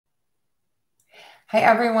Hi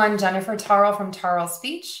everyone, Jennifer Tarle from Tarle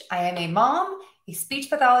Speech. I am a mom, a speech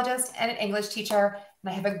pathologist, and an English teacher, and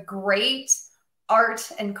I have a great art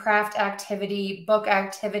and craft activity, book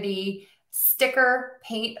activity, sticker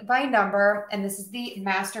paint by number, and this is the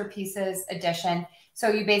Masterpieces edition. So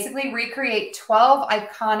you basically recreate 12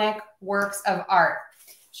 iconic works of art.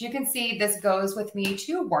 As you can see, this goes with me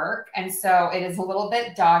to work, and so it is a little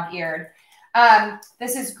bit dog-eared.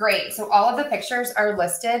 This is great. So all of the pictures are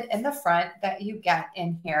listed in the front that you get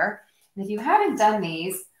in here. And if you haven't done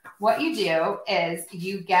these, what you do is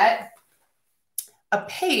you get a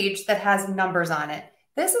page that has numbers on it.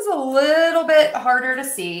 This is a little bit harder to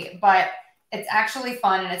see, but it's actually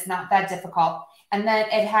fun and it's not that difficult. And then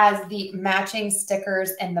it has the matching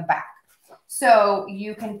stickers in the back. So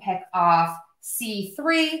you can pick off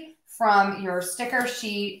C3 from your sticker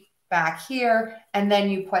sheet back here, and then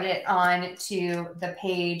you put it on to the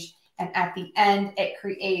page, and at the end it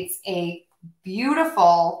creates a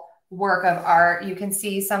beautiful work of art. You can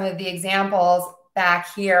see some of the examples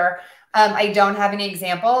back here. I don't have any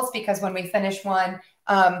examples because when we finish one,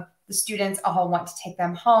 the students all want to take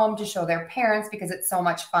them home to show their parents because it's so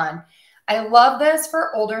much fun. I love this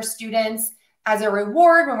for older students as a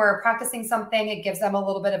reward. When we're practicing something, it gives them a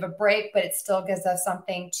little bit of a break, but it still gives us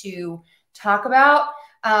something to talk about.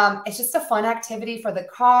 It's just a fun activity for the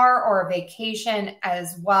car or a vacation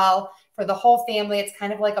as well. For the whole family, it's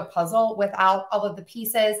kind of like a puzzle without all of the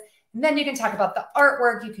pieces. And then you can talk about the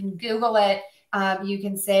artwork. You can Google it. You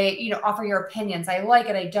can say, offer your opinions. I like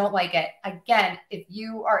it. I don't like it. Again, if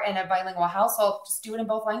you are in a bilingual household, just do it in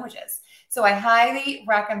both languages. So I highly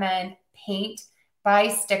recommend Paint by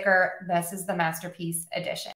Sticker. This is the Masterpiece edition.